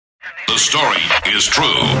The story is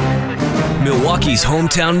true. Milwaukee's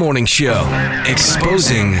hometown morning show,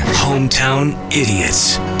 exposing hometown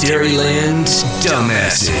idiots. Dairyland's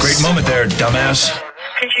dumbasses. Great moment there, dumbass.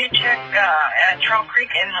 Could you check at Troll Creek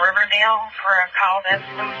in Riverdale for a cow that's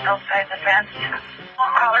loose outside the fence?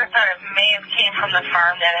 Caller thought it may have came from the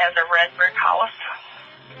farm that has a red brick house.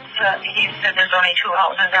 So he said there's only 2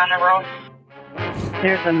 houses on the road.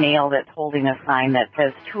 There's a male that's holding a sign that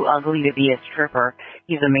says, "Too ugly to be a stripper."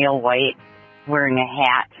 He's a male white, wearing a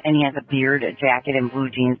hat, and he has a beard, a jacket, and blue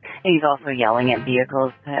jeans. And he's also yelling at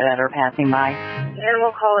vehicles that are passing by.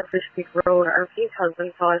 Animal call at Fish Creek Road. RP's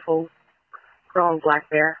husband saw a full-grown black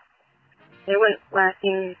bear. They went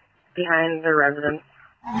lashing behind their residence.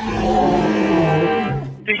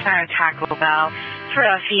 There's on a Taco Bell for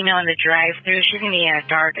a female in the drive-thru. She's going to be in a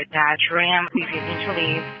dark Dodge Ram, refusing to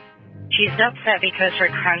leave. She's upset because her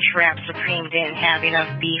Crunch Wrap Supreme didn't have enough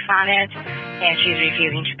beef on it, and she's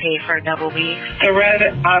refusing to pay for double beef. The red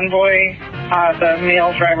Envoy, the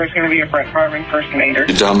male driver is going to be a Brett Favre impersonator.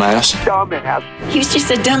 Dumbass. Dumbass. He was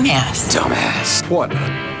just a dumbass. Dumbass. What a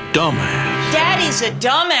dumbass. Daddy's a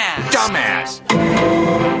dumbass.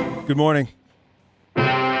 Dumbass. Good morning.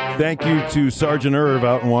 Thank you to Sergeant Irv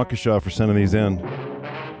out in Waukesha for sending these in.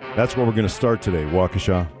 That's where we're going to start today,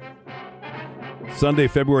 Waukesha. Sunday,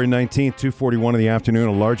 February 19th, 2:41 in the afternoon,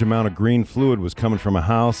 a large amount of green fluid was coming from a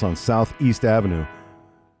house on Southeast Avenue.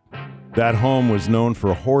 That home was known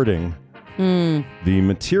for hoarding. The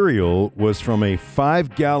material was from a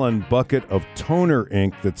 5-gallon bucket of toner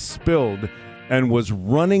ink that spilled and was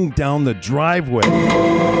running down the driveway.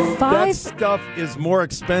 That stuff is more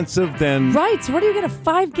expensive than... Right, so where do you get a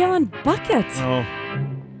 5-gallon bucket? Oh.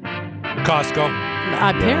 Costco.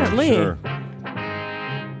 Apparently. Yeah, sure.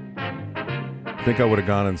 I think I would have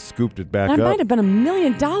gone and scooped it back up. That might have been $1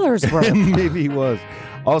 million worth. Maybe he was.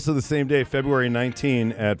 Also the same day, February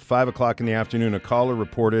 19, at 5 o'clock in the afternoon, a caller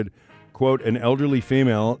reported, quote, an elderly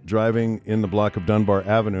female driving in the block of Dunbar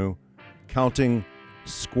Avenue counting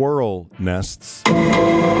squirrel nests. What?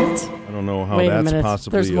 I don't know how that's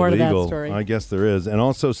possibly There's more illegal. to that story. I guess there is. And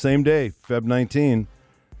also same day, Feb 19,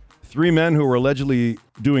 3 men who were allegedly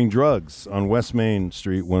doing drugs on West Main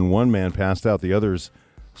Street. When one man passed out, the others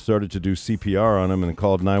started to do CPR on him and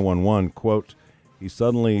called 911. Quote, he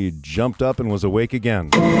suddenly jumped up and was awake again.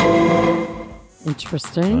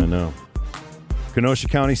 Interesting. I know. Kenosha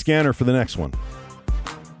County scanner for the next one.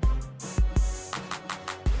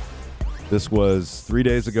 This was 3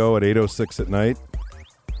 days ago at 8:06 at night.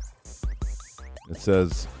 It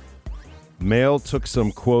says, male took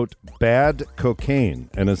some, quote, bad cocaine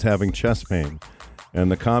and is having chest pain. And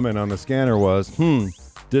the comment on the scanner was,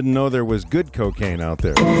 didn't know there was good cocaine out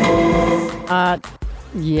there.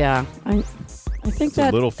 Yeah. I think It's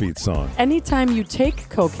that a Little Feat song. anytime you take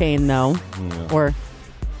cocaine, though, or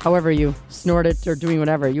however you snort it or doing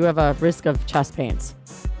whatever, you have a risk of chest pains.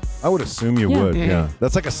 I would assume you would, yeah.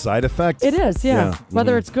 That's like a side effect. It is, yeah.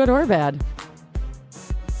 Whether it's good or bad.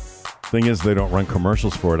 Thing is, they don't run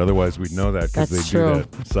commercials for it. Otherwise, we'd know that because they That's do true.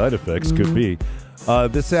 that. Side effects could be.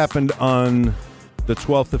 This happened on the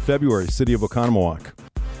 12th of February, city of Oconomowoc.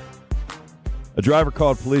 A driver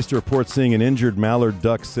called police to report seeing an injured mallard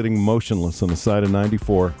duck sitting motionless on the side of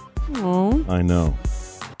 94. Oh. I know.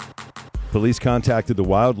 Police contacted the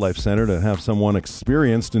Wildlife Center to have someone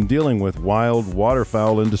experienced in dealing with wild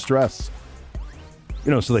waterfowl in distress.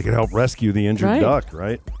 So they could help rescue the injured duck,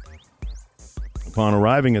 right? Upon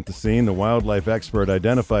arriving at the scene, the wildlife expert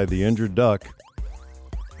identified the injured duck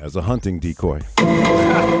as a hunting decoy.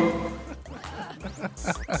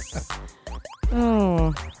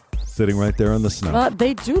 Oh. Sitting right there in the snow. But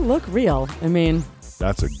they do look real. I mean,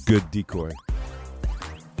 that's a good decoy.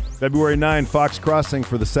 February 9, Fox Crossing.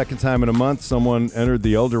 For the second time in a month, someone entered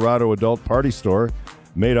the El Dorado adult party store,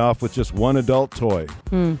 made off with just one adult toy.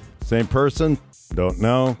 Same person? Don't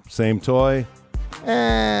know. Same toy?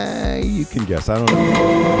 You can guess. I don't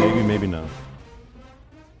know. Maybe, maybe not.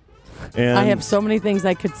 And I have so many things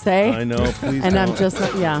I could say. I know. Please and don't. I'm just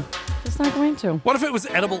not going to. What if it was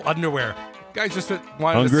edible underwear? Guys just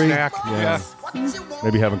wanted Hungry? a snack. Yeah.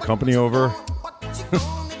 Maybe having company over.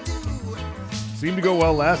 Seemed to go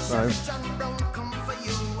well last time.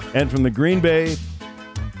 And from the Green Bay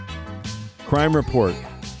Crime Report,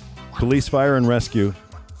 Police, Fire, and Rescue.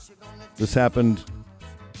 This happened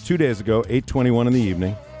 2 days ago, 8:21 in the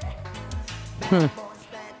evening.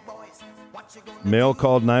 Male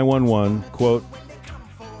called 911, quote,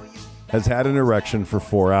 has had an erection for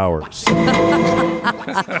 4 hours.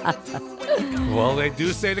 Well, they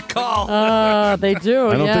do say to call. They do.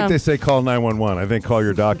 I don't think they say call 911. I think call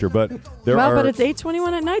your doctor. But there are. But it's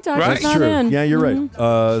 8:21 at night, doctor. That's It's not true. in. Yeah, you're right.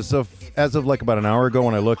 So as of like about an hour ago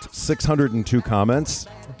when I looked, 602 comments.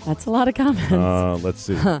 That's a lot of comments. Let's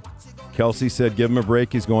see. Kelsey said, give him a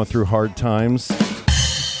break. He's going through hard times.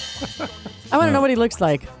 I want to know what he looks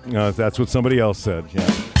like. That's what somebody else said.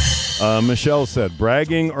 Yeah. Michelle said,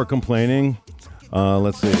 bragging or complaining?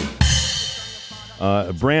 Let's see.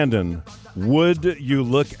 Brandon, would you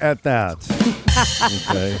look at that?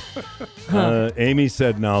 Okay. Amy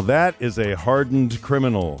said, now that is a hardened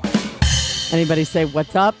criminal. Anybody say,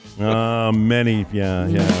 what's up? Many,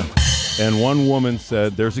 yeah. And one woman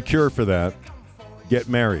said, there's a cure for that. Get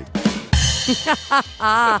married.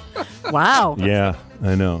 Wow. Yeah,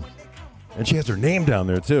 I know. And she has her name down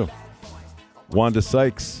there, too. Wanda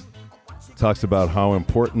Sykes talks about how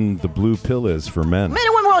important the blue pill is for men. Men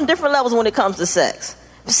and women are on different levels when it comes to sex.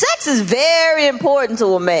 Sex is very important to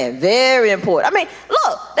a man. Very important. I mean,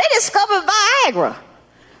 look, they discovered Viagra,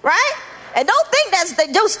 right? And don't think they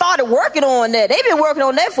just started working on that. They've been working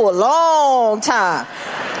on that for a long time.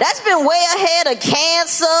 That's been way ahead of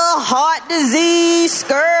cancer, heart disease,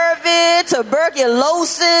 scurvy,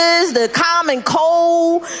 tuberculosis, the common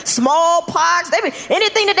cold, smallpox.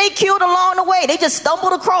 Anything that they killed along the way, they just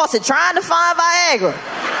stumbled across it trying to find Viagra.